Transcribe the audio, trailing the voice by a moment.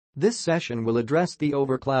This session will address the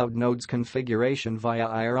overcloud nodes configuration via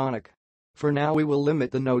Ironic. For now we will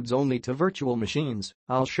limit the nodes only to virtual machines.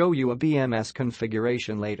 I'll show you a BMS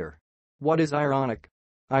configuration later. What is Ironic?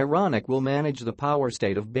 Ironic will manage the power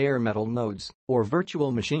state of bare metal nodes, or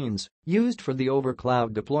virtual machines, used for the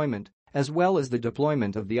overcloud deployment, as well as the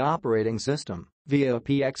deployment of the operating system, via a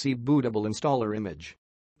PXE bootable installer image.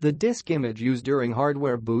 The disk image used during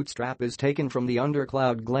hardware bootstrap is taken from the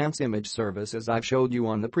undercloud glance image service as I've showed you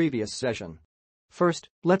on the previous session. First,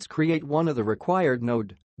 let's create one of the required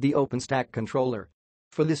node, the OpenStack controller.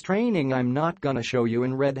 For this training I'm not gonna show you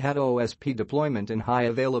in Red Hat OSP deployment in high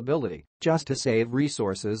availability, just to save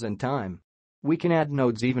resources and time. We can add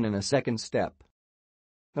nodes even in a second step.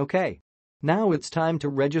 Okay. Now it's time to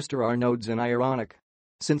register our nodes in Ironic.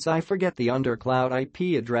 Since I forget the undercloud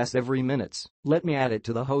IP address every minute, let me add it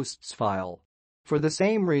to the hosts file. For the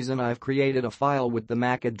same reason I've created a file with the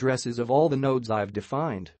MAC addresses of all the nodes I've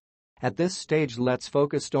defined. At this stage let's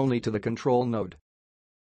focus only to the control node.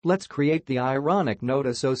 Let's create the Ironic node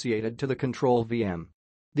associated to the control VM.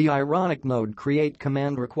 The Ironic node create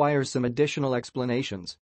command requires some additional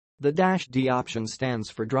explanations. The -D option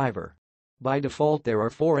stands for driver. By default there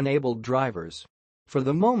are 4 enabled drivers. For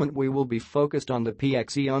the moment we will be focused on the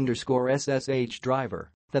PXE_SSH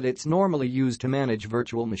driver, that it's normally used to manage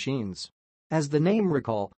virtual machines. As the name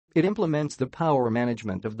recall, it implements the power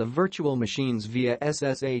management of the virtual machines via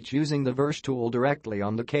SSH using the VRSH tool directly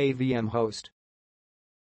on the KVM host.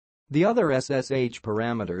 The other SSH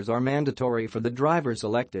parameters are mandatory for the driver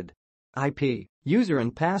selected. IP, user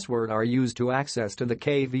and password are used to access to the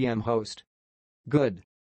KVM host. Good.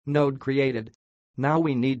 Node created. Now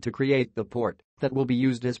we need to create the port that will be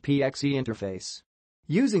used as PXE interface.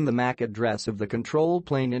 Using the MAC address of the control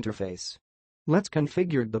plane interface. Let's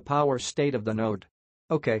configure the power state of the node.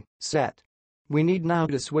 Okay, set. We need now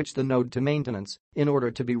to switch the node to maintenance in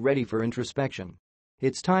order to be ready for introspection.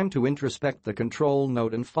 It's time to introspect the control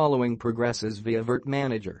node and following progresses via Virt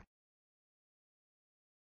Manager.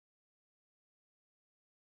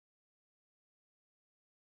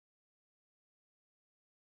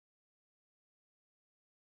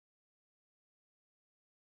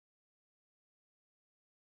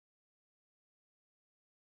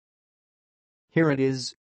 Here it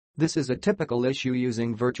is. This is a typical issue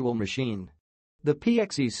using virtual machine. The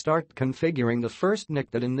PXE start configuring the first NIC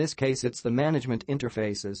that in this case it's the management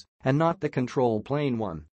interfaces and not the control plane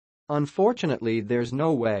one. Unfortunately there's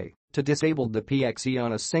no way to disable the PXE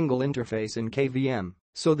on a single interface in KVM,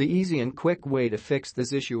 so the easy and quick way to fix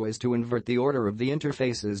this issue is to invert the order of the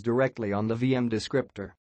interfaces directly on the VM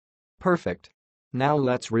descriptor. Perfect. Now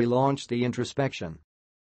let's relaunch the introspection.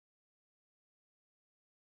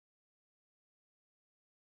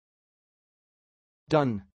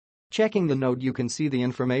 Done. Checking the node you can see the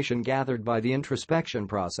information gathered by the introspection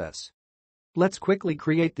process. Let's quickly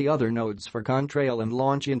create the other nodes for Contrail and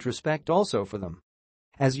launch introspect also for them.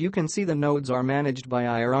 As you can see the nodes are managed by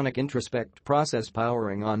Ironic introspect process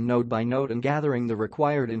powering on node by node and gathering the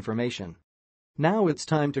required information. Now it's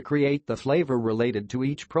time to create the flavor related to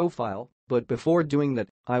each profile, but before doing that,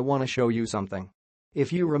 I want to show you something.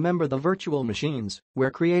 If you remember the virtual machines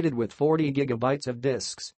were created with 40 GB of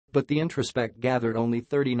disks, but the introspect gathered only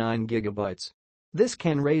 39 GB. This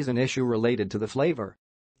can raise an issue related to the flavor.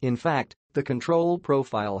 In fact, the control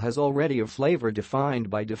profile has already a flavor defined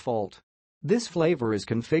by default. This flavor is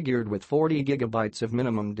configured with 40 GB of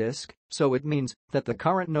minimum disk, so it means that the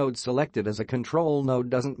current node selected as a control node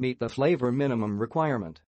doesn't meet the flavor minimum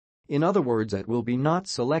requirement. In other words, it will be not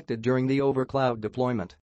selected during the overcloud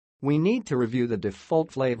deployment. We need to review the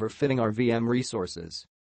default flavor fitting our VM resources.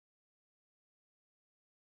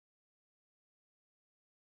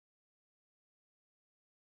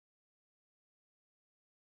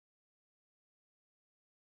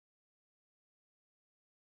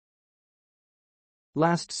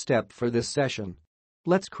 Last step for this session.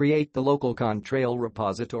 Let's create the local Contrail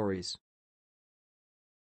repositories.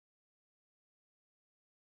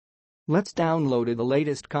 Let's download the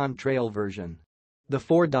latest Contrail version. The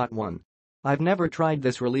 4.1. I've never tried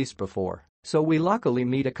this release before, so we luckily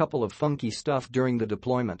meet a couple of funky stuff during the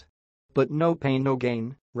deployment. But no pain no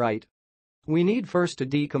gain, right? We need first to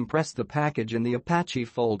decompress the package in the Apache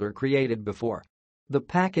folder created before. The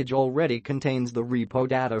package already contains the repo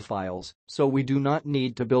data files, so we do not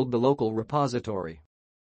need to build the local repository.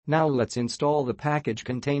 Now let's install the package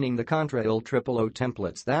containing the Contrail 000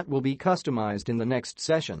 templates that will be customized in the next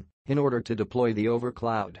session in order to deploy the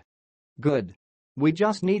overcloud. Good. We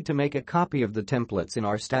just need to make a copy of the templates in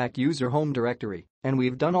our stack user home directory, and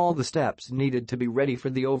we've done all the steps needed to be ready for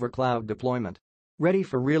the overcloud deployment. Ready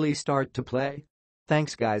for really start to play?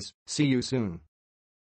 Thanks guys, see you soon.